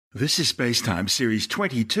This is Spacetime Series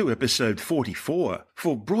 22, Episode 44,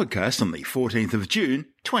 for broadcast on the 14th of June,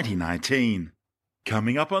 2019.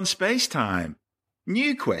 Coming up on Spacetime,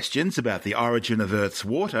 new questions about the origin of Earth's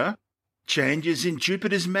water, changes in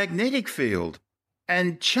Jupiter's magnetic field,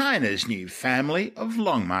 and China's new family of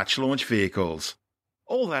Long March launch vehicles.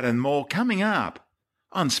 All that and more coming up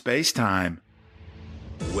on Spacetime.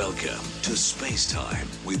 Welcome to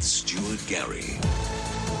Spacetime with Stuart Gary.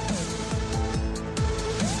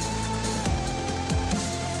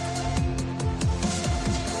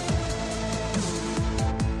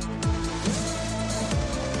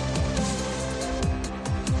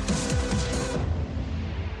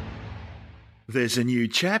 There's a new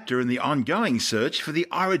chapter in the ongoing search for the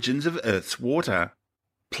origins of Earth's water.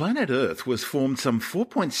 Planet Earth was formed some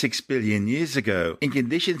 4.6 billion years ago in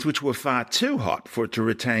conditions which were far too hot for it to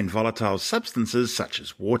retain volatile substances such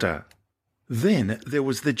as water. Then there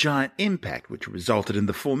was the giant impact which resulted in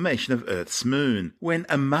the formation of Earth's moon, when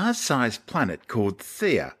a Mars-sized planet called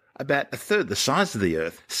Theia, about a third the size of the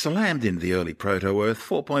Earth, slammed into the early proto-Earth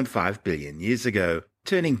 4.5 billion years ago,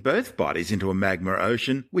 turning both bodies into a magma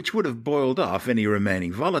ocean which would have boiled off any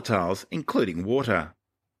remaining volatiles, including water.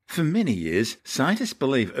 For many years, scientists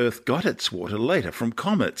believe Earth got its water later from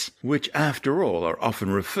comets, which after all are often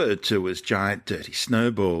referred to as giant dirty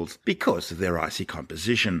snowballs because of their icy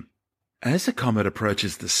composition. As a comet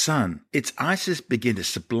approaches the Sun, its ices begin to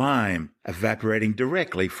sublime, evaporating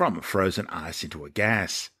directly from frozen ice into a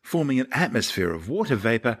gas, forming an atmosphere of water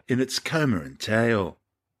vapor in its coma and tail.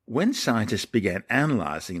 When scientists began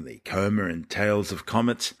analysing the coma and tails of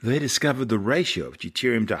comets, they discovered the ratio of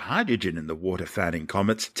deuterium to hydrogen in the water found in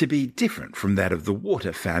comets to be different from that of the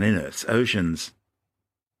water found in Earth's oceans.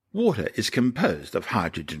 Water is composed of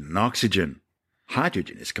hydrogen and oxygen.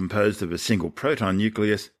 Hydrogen is composed of a single proton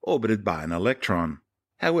nucleus orbited by an electron.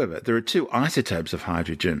 However, there are two isotopes of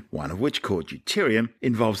hydrogen, one of which, called deuterium,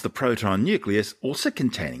 involves the proton nucleus also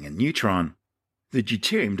containing a neutron. The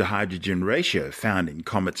deuterium to hydrogen ratio found in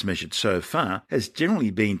comets measured so far has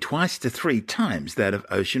generally been 2 to 3 times that of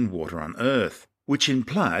ocean water on Earth, which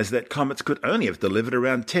implies that comets could only have delivered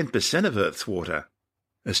around 10% of Earth's water.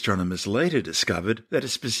 Astronomers later discovered that a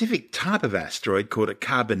specific type of asteroid called a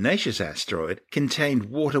carbonaceous asteroid contained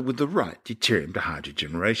water with the right deuterium to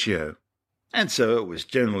hydrogen ratio. And so it was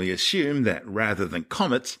generally assumed that rather than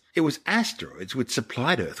comets, it was asteroids which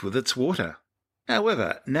supplied Earth with its water.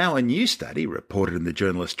 However, now a new study, reported in the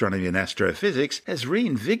journal Astronomy and Astrophysics, has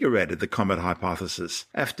reinvigorated the comet hypothesis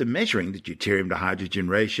after measuring the deuterium to hydrogen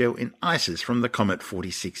ratio in ices from the comet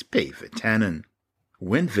 46P Vatanen.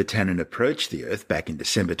 When Vatanen approached the Earth back in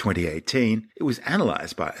December 2018, it was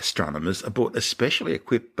analysed by astronomers aboard a specially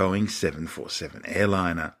equipped Boeing 747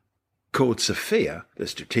 airliner. Called SOFIA, the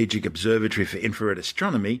Strategic Observatory for Infrared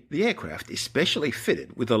Astronomy, the aircraft is specially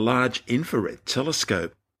fitted with a large infrared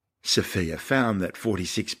telescope. SOFIA found that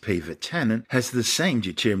 46P Vatanen has the same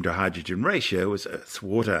deuterium to hydrogen ratio as Earth's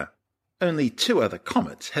water. Only 2 other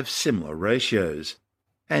comets have similar ratios,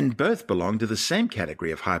 and both belong to the same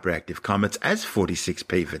category of hyperactive comets as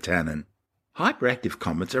 46P Vatanen. Hyperactive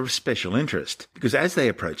comets are of special interest because as they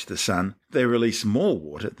approach the Sun, they release more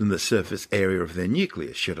water than the surface area of their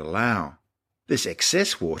nucleus should allow. This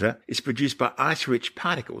excess water is produced by ice-rich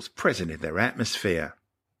particles present in their atmosphere.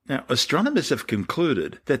 Now, astronomers have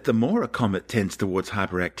concluded that the more a comet tends towards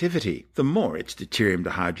hyperactivity, the more its deuterium to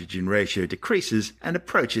hydrogen ratio decreases and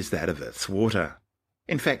approaches that of Earth's water.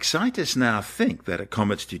 In fact, scientists now think that a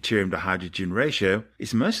comet's deuterium to hydrogen ratio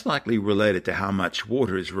is most likely related to how much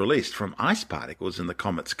water is released from ice particles in the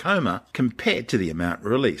comet's coma compared to the amount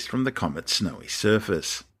released from the comet's snowy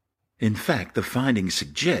surface. In fact, the findings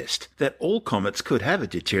suggest that all comets could have a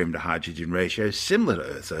deuterium to hydrogen ratio similar to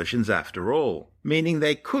Earth's oceans after all, meaning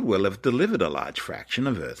they could well have delivered a large fraction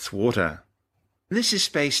of Earth's water. This is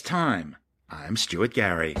Space Time. I'm Stuart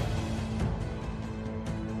Gary.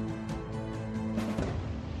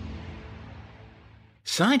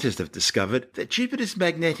 Scientists have discovered that Jupiter's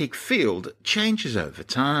magnetic field changes over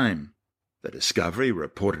time. The discovery,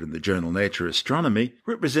 reported in the journal Nature Astronomy,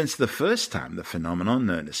 represents the first time the phenomenon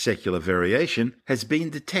known as secular variation has been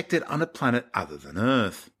detected on a planet other than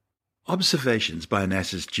Earth. Observations by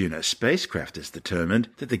NASA's Juno spacecraft has determined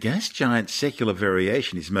that the gas giant secular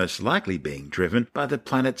variation is most likely being driven by the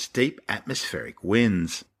planet's deep atmospheric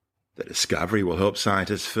winds. The discovery will help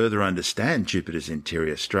scientists further understand Jupiter's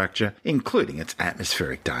interior structure, including its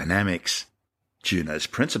atmospheric dynamics. Juno's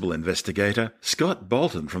principal investigator, Scott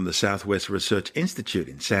Bolton from the Southwest Research Institute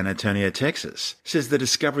in San Antonio, Texas, says the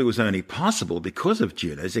discovery was only possible because of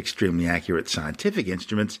Juno's extremely accurate scientific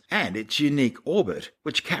instruments and its unique orbit,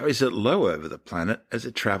 which carries it low over the planet as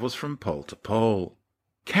it travels from pole to pole.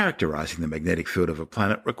 Characterizing the magnetic field of a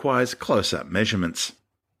planet requires close-up measurements.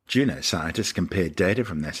 Juno scientists compared data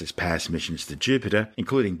from NASA's past missions to Jupiter,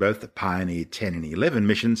 including both the Pioneer 10 and 11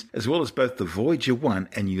 missions, as well as both the Voyager 1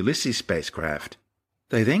 and Ulysses spacecraft.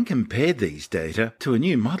 They then compared these data to a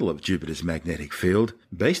new model of Jupiter's magnetic field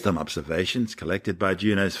based on observations collected by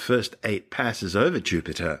Juno's first 8 passes over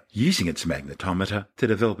Jupiter, using its magnetometer to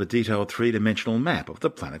develop a detailed three-dimensional map of the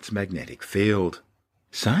planet's magnetic field.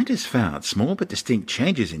 Scientists found small but distinct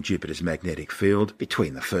changes in Jupiter's magnetic field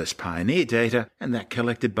between the first Pioneer data and that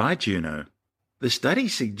collected by Juno. The study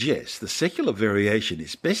suggests the secular variation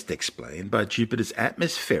is best explained by Jupiter's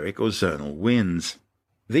atmospheric or zonal winds.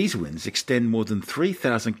 These winds extend more than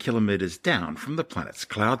 3,000 kilometers down from the planet's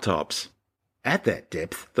cloud tops. At that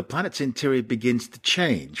depth, the planet's interior begins to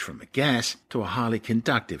change from a gas to a highly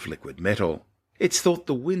conductive liquid metal. It's thought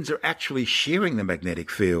the winds are actually shearing the magnetic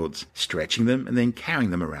fields, stretching them and then carrying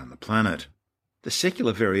them around the planet. The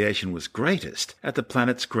secular variation was greatest at the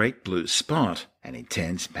planet's Great Blue Spot, an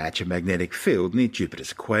intense patch of magnetic field near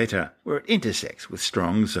Jupiter's equator, where it intersects with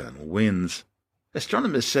strong zonal winds.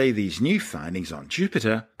 Astronomers say these new findings on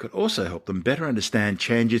Jupiter could also help them better understand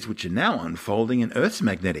changes which are now unfolding in Earth's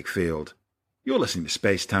magnetic field. You're listening to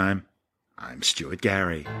Space Time. I'm Stuart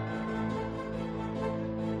Gary.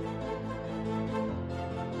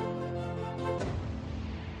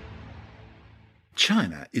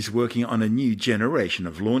 China is working on a new generation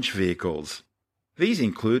of launch vehicles. These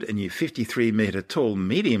include a new 53-metre-tall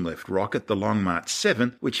medium-lift rocket, the Long March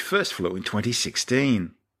 7, which first flew in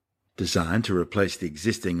 2016. Designed to replace the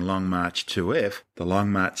existing Long March 2F, the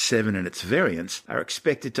Long March 7 and its variants are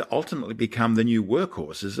expected to ultimately become the new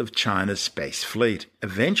workhorses of China's space fleet,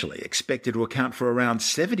 eventually expected to account for around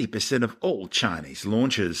 70% of all Chinese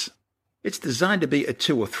launches. It's designed to be a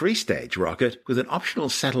 2- or 3-stage rocket with an optional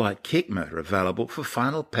satellite kick motor available for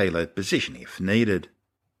final payload positioning if needed.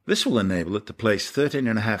 This will enable it to place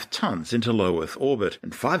 13.5 tons into low Earth orbit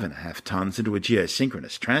and 5.5 tons into a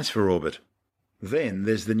geosynchronous transfer orbit. Then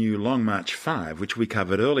there's the new Long March 5, which we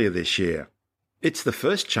covered earlier this year. It's the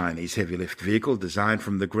first Chinese heavy-lift vehicle designed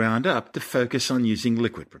from the ground up to focus on using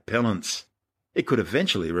liquid propellants. It could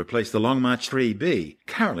eventually replace the Long March 3B,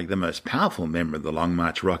 currently the most powerful member of the Long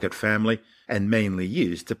March rocket family, and mainly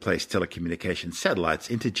used to place telecommunication satellites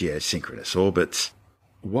into geosynchronous orbits.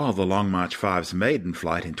 While the Long March 5's maiden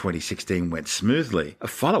flight in 2016 went smoothly, a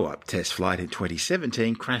follow-up test flight in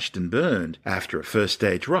 2017 crashed and burned after a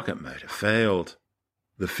first-stage rocket motor failed.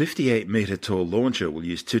 The 58-metre-tall launcher will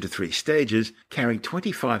use 2 to 3 stages, carrying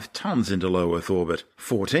 25 tons into low Earth orbit,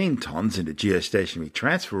 14 tons into geostationary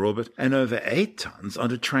transfer orbit, and over 8 tons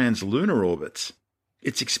onto translunar orbits.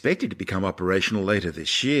 It's expected to become operational later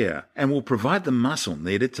this year, and will provide the muscle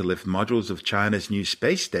needed to lift modules of China's new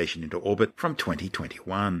space station into orbit from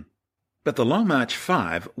 2021. But the Long March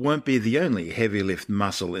 5 won't be the only heavy-lift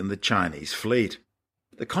muscle in the Chinese fleet.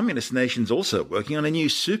 The communist nation's also working on a new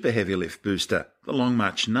super heavy-lift booster, the Long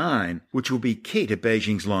March 9, which will be key to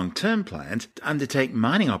Beijing's long-term plans to undertake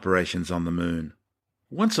mining operations on the Moon.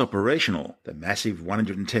 Once operational, the massive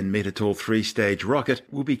 110-metre-tall 3-stage rocket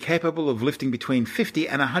will be capable of lifting between 50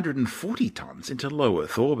 and 140 tons into low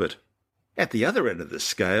Earth orbit. At the other end of the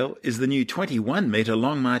scale is the new 21-metre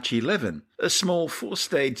Long March 11, a small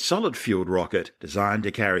 4-stage solid-fueled rocket designed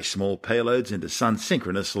to carry small payloads into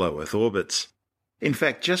sun-synchronous low Earth orbits. In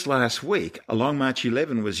fact, just last week, a Long March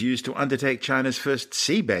 11 was used to undertake China's first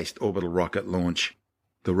sea-based orbital rocket launch.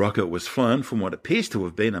 The rocket was flown from what appears to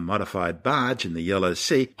have been a modified barge in the Yellow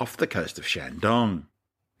Sea off the coast of Shandong.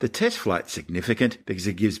 The test flight's significant because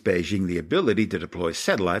it gives Beijing the ability to deploy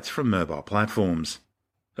satellites from mobile platforms.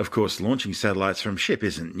 Of course, launching satellites from ship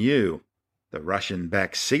isn't new. The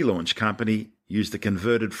Russian-backed Sea Launch Company used a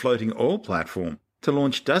converted floating oil platform to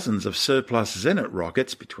launch dozens of surplus Zenit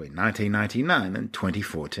rockets between 1999 and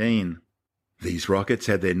 2014. These rockets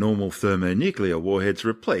had their normal thermonuclear warheads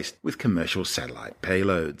replaced with commercial satellite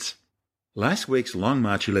payloads. Last week's Long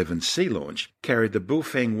March 11 sea launch carried the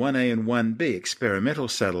Bufeng 1A and 1B experimental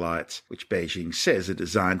satellites, which Beijing says are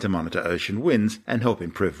designed to monitor ocean winds and help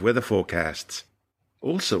improve weather forecasts.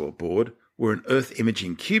 Also aboard were an Earth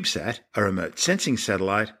imaging CubeSat, a remote sensing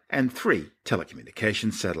satellite, and 3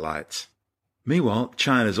 telecommunications satellites. Meanwhile,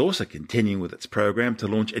 China is also continuing with its program to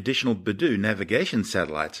launch additional Beidou navigation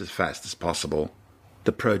satellites as fast as possible.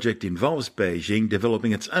 The project involves Beijing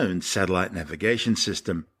developing its own satellite navigation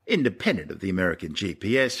system, independent of the American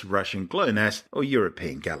GPS, Russian GLONASS, or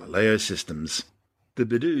European Galileo systems. The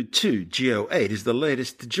Beidou 2 GEO-8 is the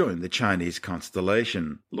latest to join the Chinese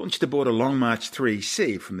constellation, launched aboard a Long March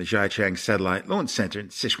 3C from the Xichang Satellite Launch Center in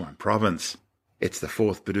Sichuan Province. It's the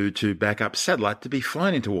fourth Beidou 2 backup satellite to be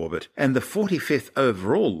flown into orbit, and the 45th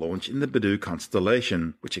overall launch in the Beidou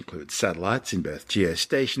constellation, which includes satellites in both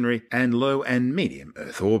geostationary and low and medium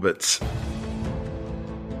Earth orbits.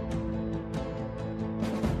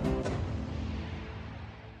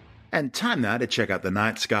 And time now to check out the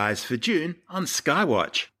night skies for June on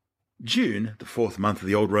Skywatch. June, the fourth month of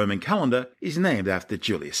the old Roman calendar, is named after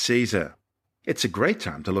Julius Caesar. It's a great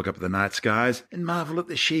time to look up at the night skies and marvel at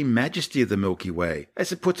the sheer majesty of the Milky Way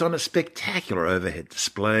as it puts on a spectacular overhead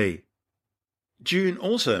display. June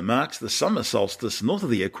also marks the summer solstice north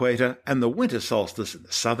of the equator and the winter solstice in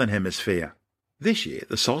the southern hemisphere. This year,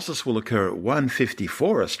 the solstice will occur at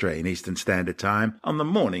 1:54 Australian Eastern Standard Time on the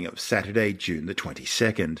morning of Saturday, June the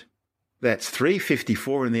 22nd. That's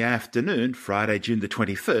 3:54 in the afternoon, Friday, June the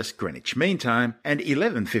 21st, Greenwich Mean Time, and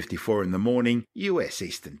 11:54 in the morning, US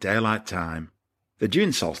Eastern Daylight Time. The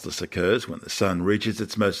June solstice occurs when the sun reaches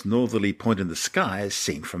its most northerly point in the sky as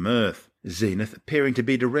seen from Earth, zenith appearing to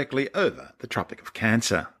be directly over the Tropic of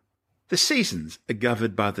Cancer. The seasons are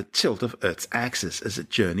governed by the tilt of Earth's axis as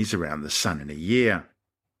it journeys around the sun in a year.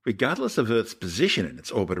 Regardless of Earth's position in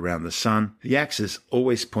its orbit around the sun, the axis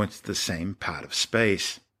always points to the same part of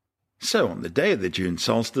space. So on the day of the June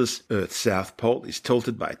solstice, Earth's south pole is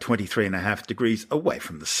tilted by 23.5 degrees away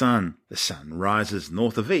from the sun. The sun rises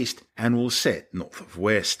north of east and will set north of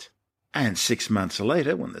west. And 6 months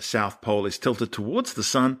later, when the south pole is tilted towards the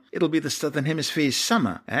sun, it'll be the southern hemisphere's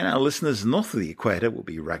summer, and our listeners north of the equator will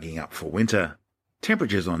be rugging up for winter.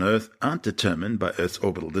 Temperatures on Earth aren't determined by Earth's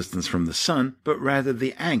orbital distance from the sun, but rather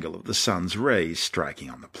the angle of the sun's rays striking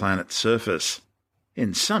on the planet's surface.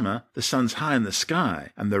 In summer, the sun's high in the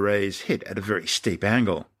sky and the rays hit at a very steep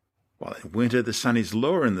angle, while in winter the sun is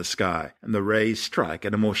lower in the sky and the rays strike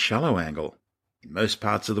at a more shallow angle. In most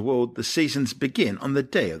parts of the world, the seasons begin on the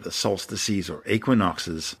day of the solstices or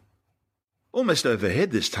equinoxes. Almost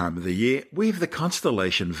overhead this time of the year, we have the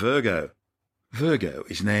constellation Virgo. Virgo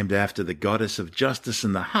is named after the goddess of justice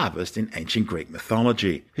and the harvest in ancient Greek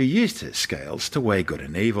mythology, who used her scales to weigh good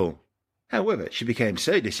and evil. However, she became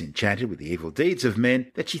so disenchanted with the evil deeds of men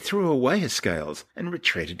that she threw away her scales and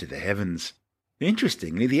retreated to the heavens.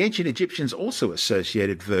 Interestingly, the ancient Egyptians also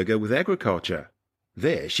associated Virgo with agriculture.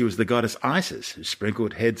 There she was the goddess Isis, who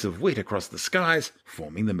sprinkled heads of wheat across the skies,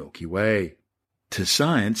 forming the Milky Way. To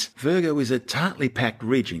science, Virgo is a tightly packed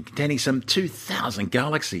region containing some 2,000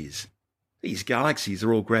 galaxies. These galaxies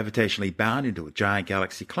are all gravitationally bound into a giant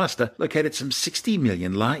galaxy cluster located some 60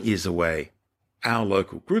 million light-years away. Our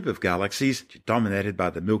local group of galaxies, dominated by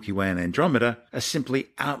the Milky Way and Andromeda, are simply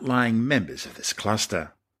outlying members of this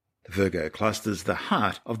cluster. The Virgo cluster is the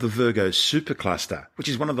heart of the Virgo supercluster, which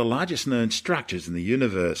is one of the largest known structures in the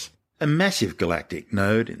universe, a massive galactic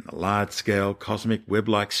node in the large-scale cosmic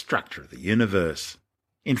web-like structure of the universe.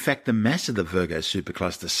 In fact, the mass of the Virgo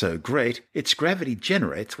supercluster is so great, its gravity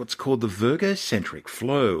generates what's called the Virgocentric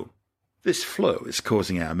flow. This flow is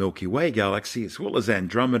causing our Milky Way galaxy, as well as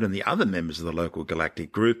Andromeda and the other members of the local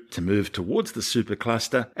galactic group, to move towards the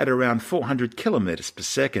supercluster at around 400 kilometers per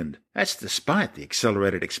second. That's despite the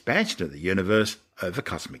accelerated expansion of the universe over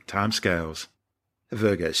cosmic timescales. The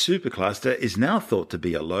Virgo supercluster is now thought to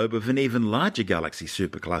be a lobe of an even larger galaxy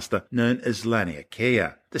supercluster known as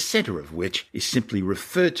Laniakea, the center of which is simply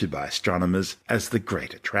referred to by astronomers as the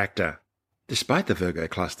Great Attractor. Despite the Virgo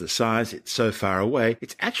cluster's size, it's so far away,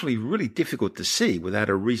 it's actually really difficult to see without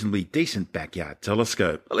a reasonably decent backyard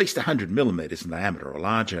telescope, at least 100 millimeters in diameter or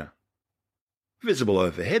larger. Visible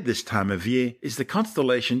overhead this time of year is the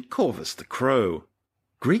constellation Corvus the Crow.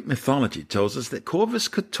 Greek mythology tells us that Corvus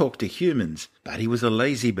could talk to humans, but he was a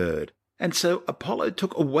lazy bird, and so Apollo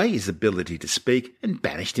took away his ability to speak and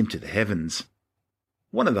banished him to the heavens.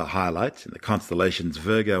 One of the highlights in the constellations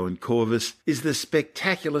Virgo and Corvus is the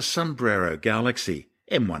spectacular Sombrero Galaxy,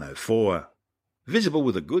 M104. Visible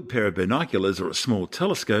with a good pair of binoculars or a small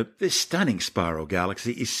telescope, this stunning spiral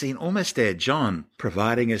galaxy is seen almost edge-on,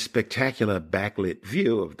 providing a spectacular backlit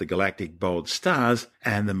view of the galactic bulge stars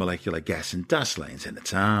and the molecular gas and dust lanes in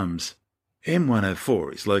its arms.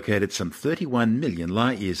 M104 is located some 31 million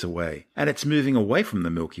light-years away, and it's moving away from the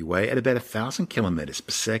Milky Way at about 1,000 kilometers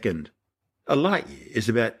per second. A light-year is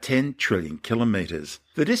about 10 trillion kilometres,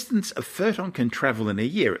 the distance a photon can travel in a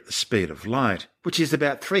year at the speed of light, which is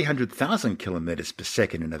about 300,000 kilometres per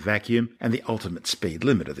second in a vacuum and the ultimate speed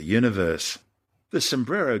limit of the universe. The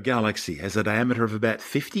Sombrero Galaxy has a diameter of about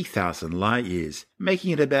 50,000 light-years,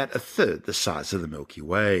 making it about a third the size of the Milky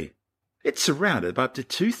Way. It's surrounded by up to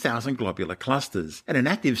 2,000 globular clusters and an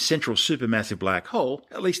active central supermassive black hole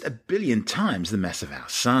at least 1 billion times the mass of our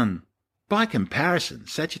Sun. By comparison,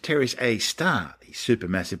 Sagittarius A star, the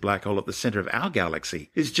supermassive black hole at the centre of our galaxy,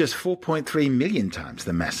 is just 4.3 million times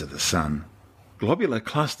the mass of the Sun. Globular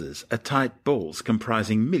clusters are tight balls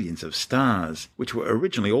comprising millions of stars, which were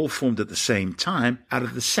originally all formed at the same time out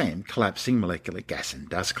of the same collapsing molecular gas and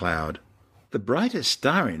dust cloud. The brightest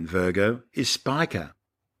star in Virgo is Spica.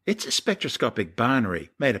 It's a spectroscopic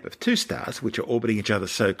binary made up of two stars which are orbiting each other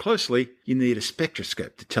so closely you need a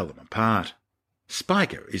spectroscope to tell them apart.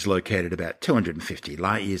 Spica is located about 250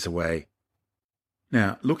 light-years away.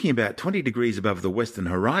 Now, looking about 20 degrees above the western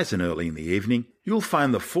horizon early in the evening, you'll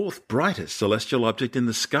find the fourth brightest celestial object in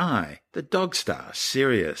the sky, the dog star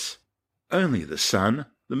Sirius. Only the Sun,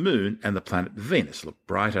 the Moon, and the planet Venus look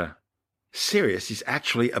brighter. Sirius is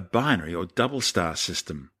actually a binary or double star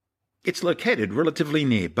system. It's located relatively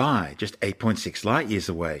nearby, just 8.6 light-years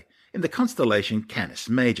away, in the constellation Canis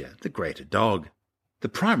Major, the Greater Dog. The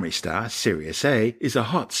primary star, Sirius A, is a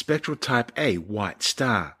hot spectral type A white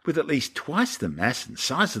star, with at least twice the mass and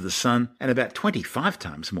size of the Sun and about 25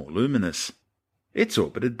 times more luminous. It's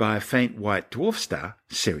orbited by a faint white dwarf star,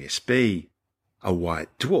 Sirius B. A white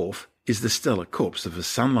dwarf is the stellar corpse of a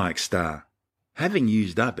Sun-like star. Having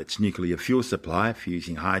used up its nuclear fuel supply,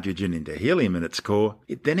 fusing hydrogen into helium in its core,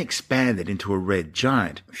 it then expanded into a red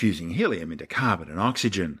giant, fusing helium into carbon and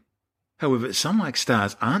oxygen. However, Sun-like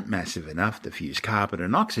stars aren't massive enough to fuse carbon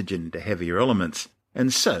and oxygen into heavier elements,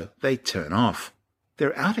 and so they turn off.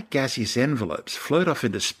 Their outer gaseous envelopes float off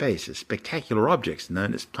into space as spectacular objects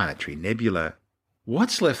known as planetary nebulae.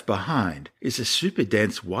 What's left behind is a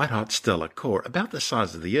super-dense white-hot stellar core about the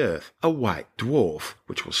size of the Earth, a white dwarf,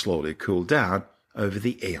 which will slowly cool down over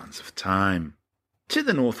the eons of time. To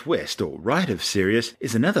the northwest, or right of Sirius,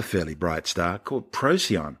 is another fairly bright star called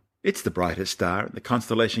Procyon. It's the brightest star in the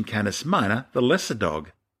constellation Canis Minor, the Lesser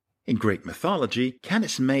Dog. In Greek mythology,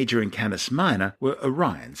 Canis Major and Canis Minor were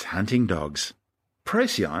Orion's hunting dogs.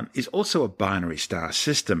 Procyon is also a binary star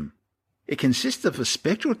system. It consists of a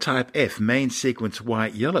spectral type F main sequence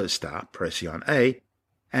white-yellow star, Procyon A,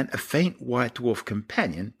 and a faint white dwarf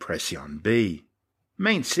companion, Procyon B.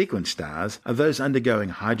 Main sequence stars are those undergoing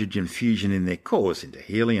hydrogen fusion in their cores into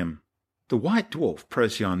helium. The white dwarf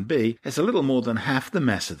Procyon B has a little more than half the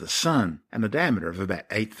mass of the Sun and a diameter of about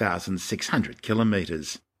 8,600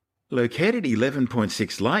 kilometers. Located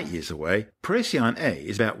 11.6 light-years away, Procyon A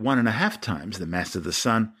is about 1.5 times the mass of the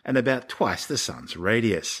Sun and about twice the Sun's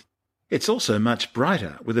radius. It's also much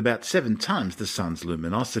brighter, with about 7 times the Sun's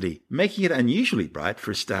luminosity, making it unusually bright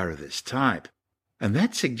for a star of this type. And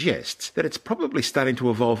that suggests that it's probably starting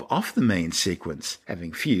to evolve off the main sequence,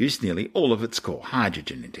 having fused nearly all of its core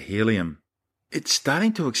hydrogen into helium. It's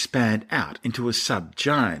starting to expand out into a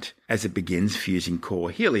subgiant as it begins fusing core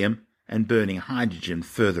helium and burning hydrogen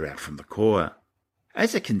further out from the core.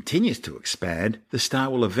 As it continues to expand, the star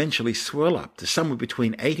will eventually swirl up to somewhere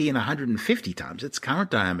between 80 and 150 times its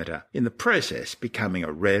current diameter, in the process becoming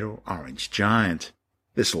a red or orange giant.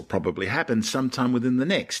 This will probably happen sometime within the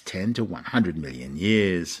next 10 to 100 million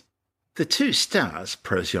years. The two stars,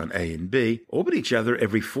 Procyon A and B, orbit each other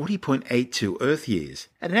every 40.82 Earth years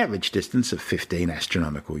at an average distance of 15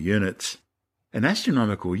 astronomical units. An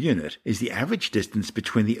astronomical unit is the average distance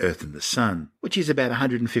between the Earth and the Sun, which is about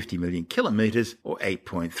 150 million kilometers or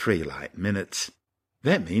 8.3 light minutes.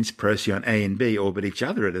 That means Procyon A and B orbit each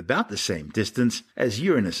other at about the same distance as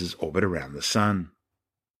Uranus's orbit around the Sun.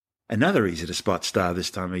 Another easy-to-spot star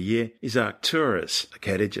this time of year is Arcturus,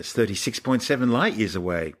 located just 36.7 light-years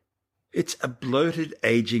away. It's a bloated,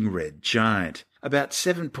 aging red giant, about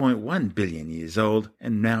 7.1 billion years old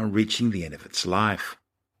and now reaching the end of its life.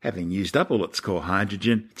 Having used up all its core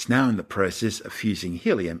hydrogen, it's now in the process of fusing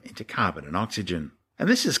helium into carbon and oxygen. And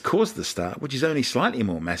this has caused the star, which is only slightly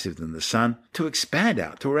more massive than the Sun, to expand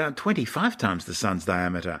out to around 25 times the Sun's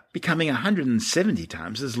diameter, becoming 170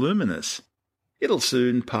 times as luminous. It'll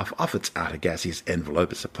soon puff off its outer gaseous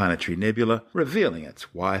envelope as a planetary nebula, revealing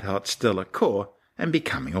its white-hot stellar core and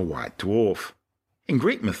becoming a white dwarf. In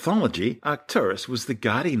Greek mythology, Arcturus was the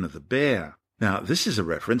guardian of the bear. Now, this is a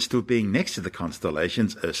reference to it being next to the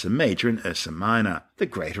constellations Ursa Major and Ursa Minor, the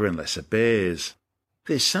greater and lesser bears.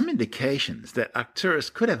 There's some indications that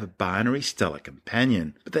Arcturus could have a binary stellar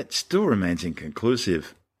companion, but that still remains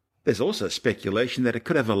inconclusive. There's also speculation that it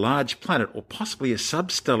could have a large planet or possibly a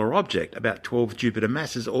substellar object about 12 Jupiter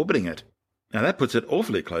masses orbiting it. Now that puts it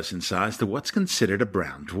awfully close in size to what's considered a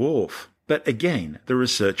brown dwarf. But again, the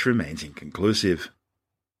research remains inconclusive.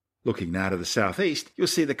 Looking now to the southeast, you'll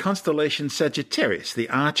see the constellation Sagittarius, the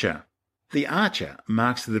Archer. The Archer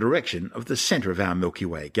marks the direction of the centre of our Milky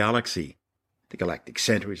Way galaxy. The galactic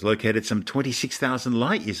centre is located some 26,000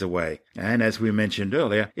 light-years away, and as we mentioned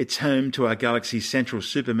earlier, it's home to our galaxy's central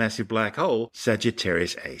supermassive black hole,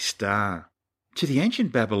 Sagittarius A star. To the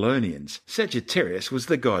ancient Babylonians, Sagittarius was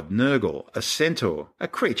the god Nergal, a centaur, a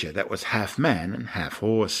creature that was half man and half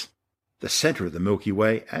horse. The centre of the Milky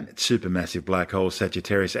Way and its supermassive black hole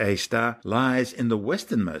Sagittarius A star lies in the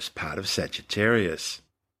westernmost part of Sagittarius.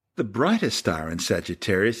 The brightest star in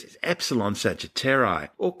Sagittarius is Epsilon Sagittarii,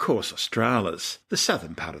 or Cors Australis, the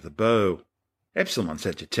southern part of the bow. Epsilon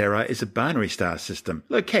Sagittarii is a binary star system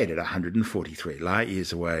located 143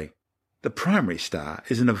 light-years away. The primary star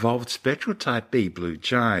is an evolved spectral type B blue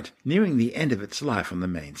giant, nearing the end of its life on the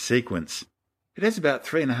main sequence. It has about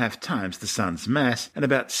 3.5 times the Sun's mass and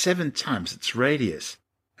about 7 times its radius,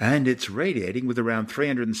 and it's radiating with around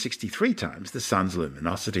 363 times the Sun's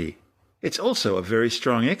luminosity. It's also a very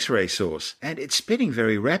strong X-ray source, and it's spinning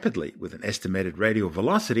very rapidly with an estimated radial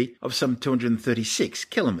velocity of some 236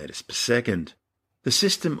 kilometers per second. The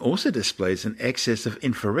system also displays an excess of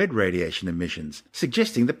infrared radiation emissions,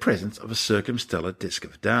 suggesting the presence of a circumstellar disk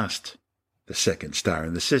of dust. The second star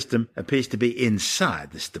in the system appears to be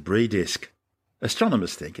inside this debris disk.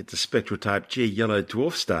 Astronomers think it's a spectral type G yellow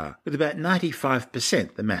dwarf star with about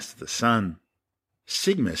 95% the mass of the Sun.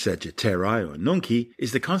 Sigma Sagittarii, or Nunki,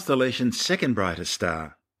 is the constellation's second brightest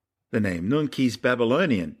star. The name Nunki is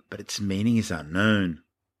Babylonian, but its meaning is unknown.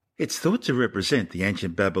 It's thought to represent the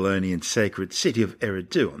ancient Babylonian sacred city of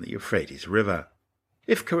Eridu on the Euphrates River.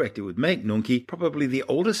 If correct, it would make Nunki probably the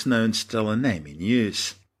oldest known stellar name in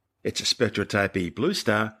use. It's a spectral type E blue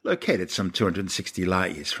star located some 260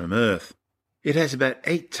 light-years from Earth. It has about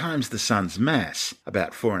 8 times the Sun's mass,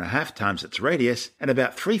 about 4.5 times its radius, and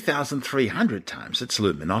about 3,300 times its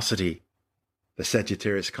luminosity. The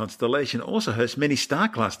Sagittarius constellation also hosts many star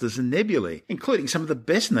clusters and nebulae, including some of the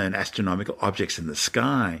best-known astronomical objects in the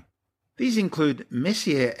sky. These include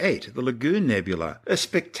Messier 8, the Lagoon Nebula, a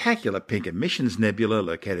spectacular pink emissions nebula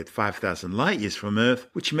located 5,000 light-years from Earth,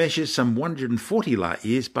 which measures some 140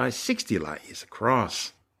 light-years by 60 light-years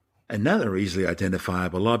across. Another easily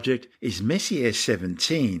identifiable object is Messier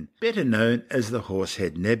 17, better known as the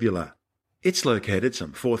Horsehead Nebula. It's located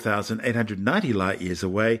some 4,890 light-years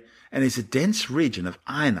away and is a dense region of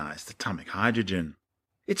ionized atomic hydrogen.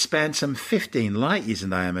 It spans some 15 light-years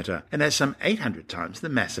in diameter and has some 800 times the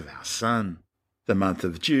mass of our Sun. The month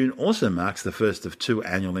of June also marks the first of 2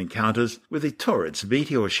 annual encounters with the Taurids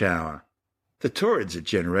meteor shower. The Taurids are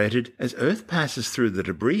generated as Earth passes through the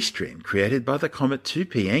debris stream created by the comet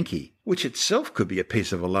 2P Encke, which itself could be a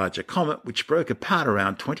piece of a larger comet which broke apart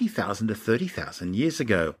around 20,000 to 30,000 years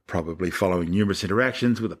ago, probably following numerous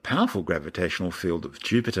interactions with a powerful gravitational field of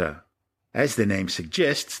Jupiter. As their name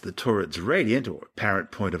suggests, the Taurids' radiant, or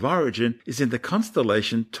apparent point of origin, is in the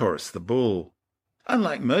constellation Taurus the Bull.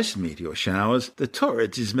 Unlike most meteor showers, the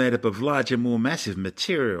Taurids is made up of larger, more massive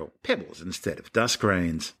material, pebbles instead of dust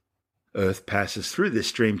grains. Earth passes through this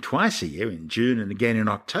stream twice a year, in June and again in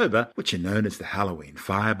October, which are known as the Halloween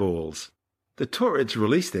fireballs. The Taurids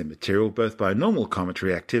release their material both by normal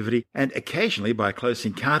cometary activity and occasionally by close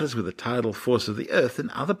encounters with the tidal force of the Earth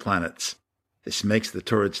and other planets. This makes the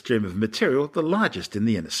Taurid stream of material the largest in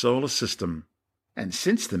the inner solar system. And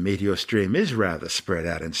since the meteor stream is rather spread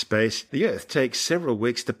out in space, the Earth takes several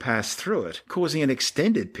weeks to pass through it, causing an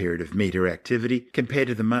extended period of meteor activity compared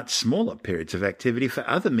to the much smaller periods of activity for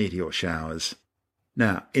other meteor showers.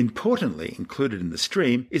 Now, importantly included in the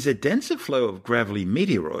stream is a denser flow of gravelly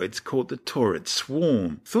meteoroids called the Taurid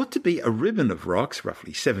Swarm, thought to be a ribbon of rocks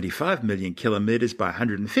roughly 75 million kilometres by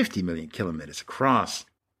 150 million kilometres across.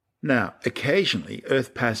 Now, occasionally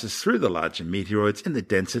Earth passes through the larger meteoroids in the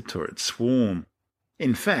denser Taurid Swarm.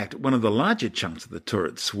 In fact, one of the larger chunks of the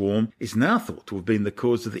Taurid Swarm is now thought to have been the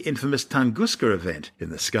cause of the infamous Tunguska event in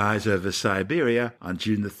the skies over Siberia on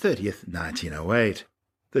June 30th, 1908.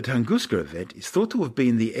 The Tunguska event is thought to have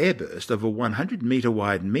been the airburst of a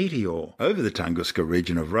 100-metre-wide meteor over the Tunguska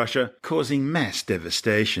region of Russia, causing mass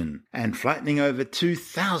devastation and flattening over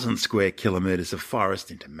 2,000 square kilometres of forest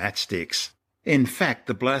into matchsticks. In fact,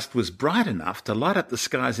 the blast was bright enough to light up the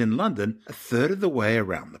skies in London a third of the way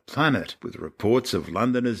around the planet, with reports of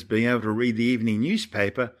Londoners being able to read the evening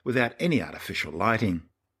newspaper without any artificial lighting.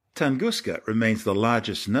 Tunguska remains the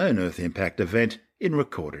largest known Earth impact event in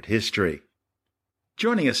recorded history.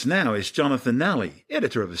 Joining us now is Jonathan Nally,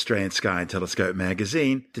 editor of Australian Sky and Telescope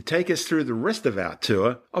magazine, to take us through the rest of our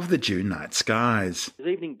tour of the June night skies. The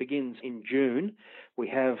evening begins in June. We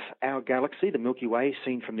have our galaxy, the Milky Way,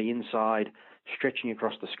 seen from the inside, stretching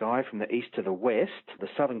across the sky from the east to the west. The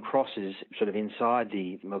Southern Cross is sort of inside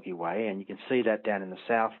the Milky Way, and you can see that down in the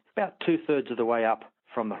south, about 2/3 of the way up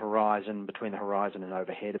from the horizon, between the horizon and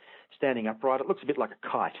overhead. standing upright. It looks a bit like a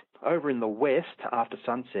kite. Over in the west, after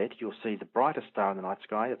sunset, you'll see the brightest star in the night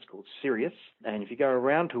sky. It's called Sirius. And if you go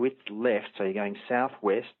around to its left, so you're going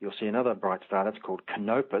southwest, you'll see another bright star. That's called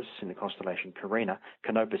Canopus in the constellation Carina.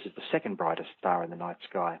 Canopus is the second brightest star in the night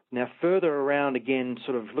sky. Now, further around again,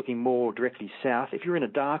 sort of looking more directly south, if you're in a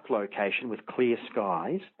dark location with clear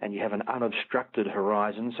skies and you have an unobstructed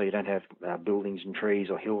horizon, so you don't have buildings and trees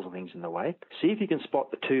or hills and things in the way, see if you can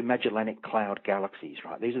spot the two Magellanic Cloud galaxies,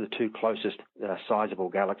 right? These are the two closest sizable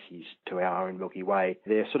galaxies to our own Milky Way.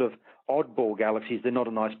 They're sort of oddball galaxies. They're not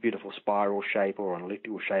a nice, beautiful spiral shape or an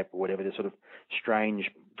elliptical shape or whatever. They're sort of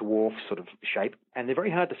strange dwarf sort of shape. And they're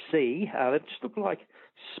very hard to see. They just look like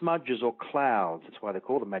smudges or clouds. That's why they're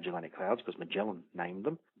called the Magellanic Clouds, because Magellan named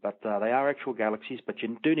them. But they are actual galaxies, but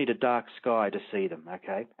you do need a dark sky to see them,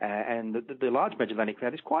 okay? And the large Magellanic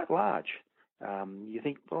Cloud is quite large. You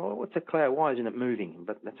think, oh, what's a cloud? Why isn't it moving?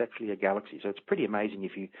 But that's actually a galaxy. So it's pretty amazing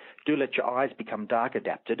if you do let your eyes become dark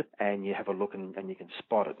adapted and you have a look and you can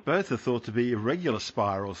spot it. Both are thought to be irregular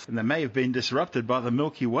spirals, and they may have been disrupted by the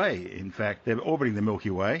Milky Way. In fact, they're orbiting the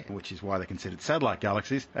Milky Way, which is why they're considered satellite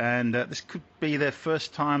galaxies. And this could be their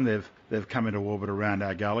first time they've come into orbit around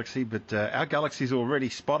our galaxy, but our galaxy's already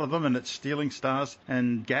spotted them, and it's stealing stars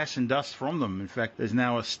and gas and dust from them. In fact, there's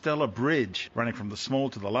now a stellar bridge running from the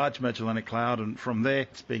small to the large Magellanic Cloud, and from there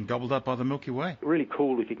it's being gobbled up by the Milky Way. Really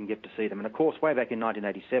cool if you can get to see them. And of course, way back in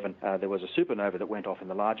 1987, there was a supernova that went off in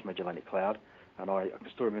the large Magellanic Cloud, and I can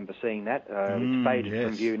still remember seeing that. It's faded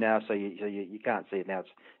from view now, so you can't see it now.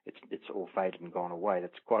 It's all faded and gone away.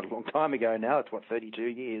 That's quite a long time ago now. It's 32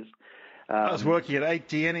 years. I was working at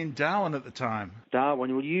 8DN in Darwin at the time.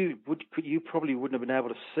 Darwin, well, you probably wouldn't have been able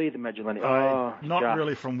to see the Magellanic. Not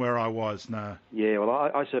really from where I was, no. Yeah, well,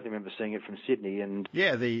 I certainly remember seeing it from Sydney. And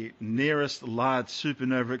yeah, the nearest large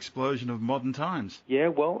supernova explosion of modern times. Yeah,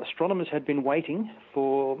 well, astronomers had been waiting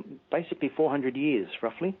for basically 400 years,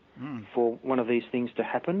 roughly, for one of these things to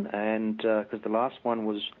happen, and because the last one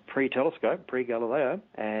was pre-telescope, pre-Galileo,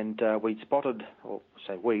 and we'd spotted, or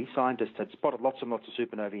say we, scientists had spotted lots and lots of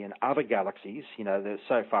supernovae in other galaxies. You know, they're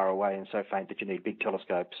so far away and so faint that you need big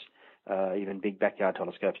telescopes, even big backyard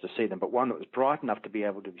telescopes to see them. But one that was bright enough to be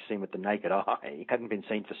able to be seen with the naked eye hadn't been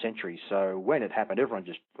seen for centuries. So when it happened,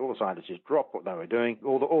 all the scientists just dropped what they were doing.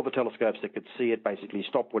 All the telescopes that could see it basically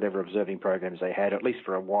stopped whatever observing programs they had, at least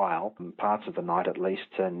for a while, parts of the night at least,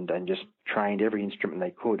 and just trained every instrument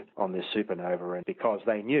they could on this supernova, and because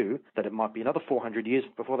they knew that it might be another 400 years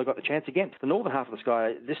before they got the chance again. The northern half of the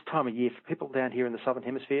sky, this time of year, for people down here in the southern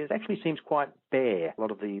hemisphere, it actually seems quite bare. A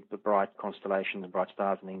lot of the bright constellations and bright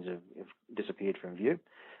stars and things have disappeared from view.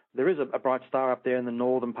 There is a bright star up there in the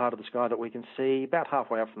northern part of the sky that we can see about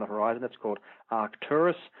halfway up from the horizon. That's called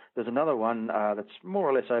Arcturus. There's another one that's more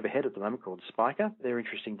or less overhead at the moment called Spica. They're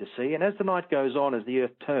interesting to see. And as the night goes on, as the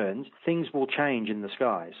Earth turns, things will change in the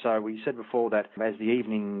sky. So we said before that as the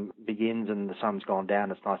evening begins and the sun's gone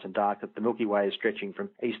down, it's nice and dark, that the Milky Way is stretching from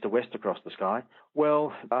east to west across the sky.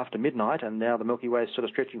 Well, after midnight, and now the Milky Way is sort of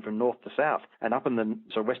stretching from north to south. And up in the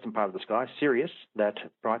sort of western part of the sky, Sirius, that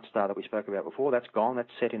bright star that we spoke about before, that's gone. That's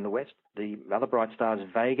set in the west. The other bright stars,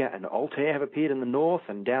 Vega and Altair, have appeared in the north,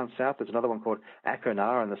 and down south there's another one called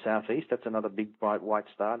Achernar in the southeast. That's another big bright white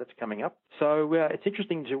star that's coming up. So it's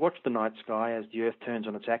interesting to watch the night sky as the Earth turns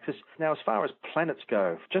on its axis. Now, as far as planets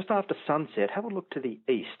go, just after sunset, have a look to the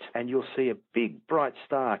east, and you'll see a big bright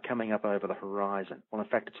star coming up over the horizon. Well, in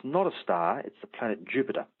fact, it's not a star, it's the planet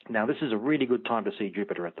Jupiter. Now, this is a really good time to see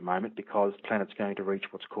Jupiter at the moment because the planet's going to reach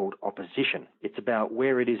what's called opposition. It's about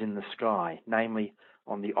where it is in the sky, namely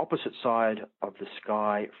on the opposite side of the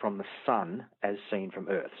sky from the sun as seen from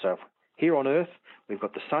Earth. So here on Earth, we've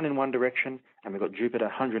got the sun in one direction and we've got Jupiter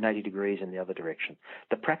 180 degrees in the other direction.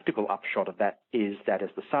 The practical upshot of that is that as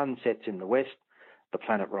the sun sets in the west, the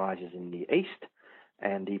planet rises in the east.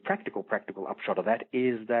 And the practical upshot of that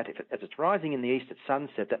is that as it's rising in the east at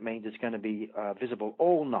sunset, that means it's going to be visible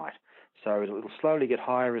all night. So it'll slowly get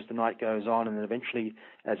higher as the night goes on, and then eventually,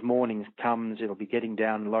 as morning comes, it'll be getting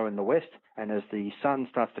down low in the west. And as the sun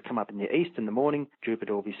starts to come up in the east in the morning,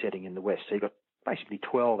 Jupiter will be setting in the west. So you've got basically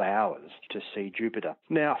 12 hours to see Jupiter.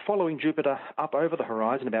 Now, following Jupiter up over the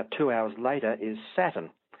horizon, about 2 hours later, is Saturn.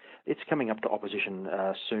 It's coming up to opposition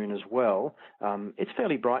soon as well. It's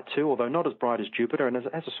fairly bright too, although not as bright as Jupiter, and it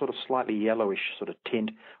has a sort of slightly yellowish sort of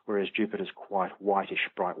tint, whereas Jupiter's quite whitish,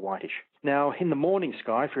 bright whitish. Now, in the morning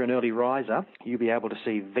sky, if you're an early riser, you'll be able to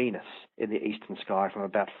see Venus in the eastern sky from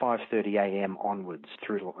about 5:30 a.m. onwards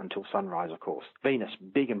through until sunrise, of course. Venus,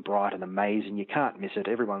 big and bright and amazing. You can't miss it.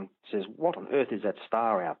 Everyone says, what on earth is that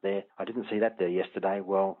star out there? I didn't see that there yesterday.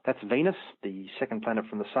 Well, that's Venus, the second planet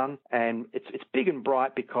from the sun, and it's big and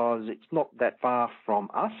bright because it's not that far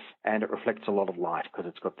from us, and it reflects a lot of light because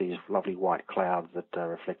it's got these lovely white clouds that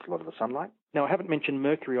reflect a lot of the sunlight. Now, I haven't mentioned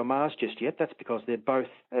Mercury or Mars just yet. That's because they're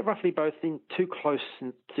roughly both in too close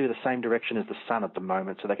to the same direction as the sun at the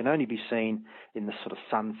moment, so they can only be seen in the sort of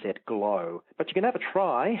sunset glow. But you can have a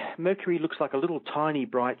try. Mercury looks like a little tiny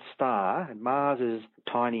bright star, and Mars is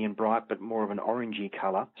tiny and bright but more of an orangey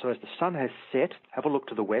colour. So as the sun has set, have a look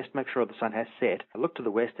to the west, make sure the sun has set. Look to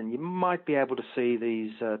the west and you might be able to see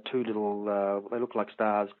these two little, they look like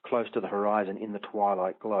stars close to the horizon in the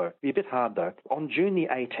twilight glow. It'll be a bit hard though. On June the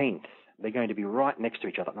 18th, they're going to be right next to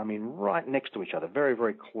each other. I mean, right next to each other, very,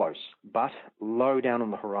 very close, but low down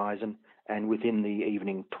on the horizon and within the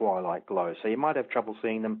evening twilight glow. So you might have trouble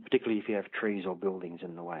seeing them, particularly if you have trees or buildings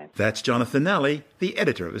in the way. That's Jonathan Nally, the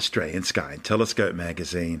editor of Australian Sky and Telescope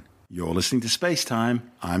magazine. You're listening to Space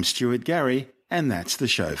Time. I'm Stuart Gary, and that's the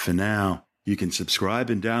show for now. You can subscribe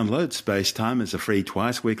and download Space Time as a free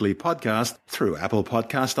twice-weekly podcast through Apple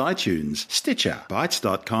Podcast iTunes, Stitcher,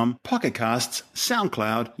 Bytes.com, Pocket Casts,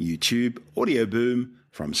 SoundCloud, YouTube, Audio Boom,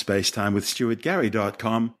 from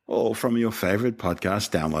spacetimewithstuartgary.com, or from your favourite podcast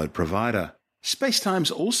download provider.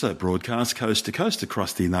 Spacetime's also broadcast coast to coast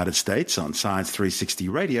across the United States on Science 360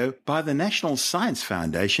 Radio by the National Science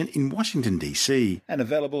Foundation in Washington, D.C., and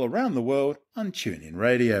available around the world on TuneIn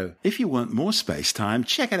Radio. If you want more Spacetime,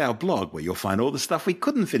 check out our blog where you'll find all the stuff we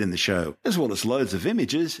couldn't fit in the show, as well as loads of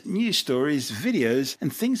images, news stories, videos,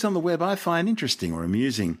 and things on the web I find interesting or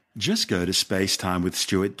amusing. Just go to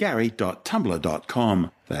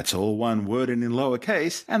spacetimewithstuartgary.tumblr.com. That's all one word and in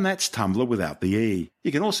lowercase, and that's Tumblr without the E.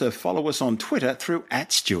 You can also follow us on Twitter through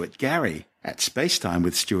 @StuartGary, at Spacetime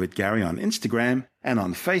with Stuart Gary on Instagram, and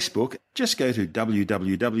on Facebook, just go to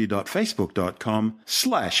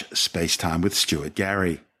www.facebook.com/Spacetime with Stuart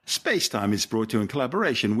Gary. Spacetime is brought to you in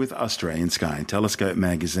collaboration with Australian Sky and Telescope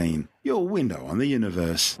magazine, your window on the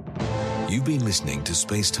universe. You've been listening to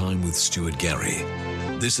Spacetime with Stuart Gary.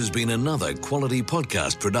 This has been another quality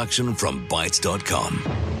podcast production from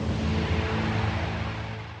Bytes.com.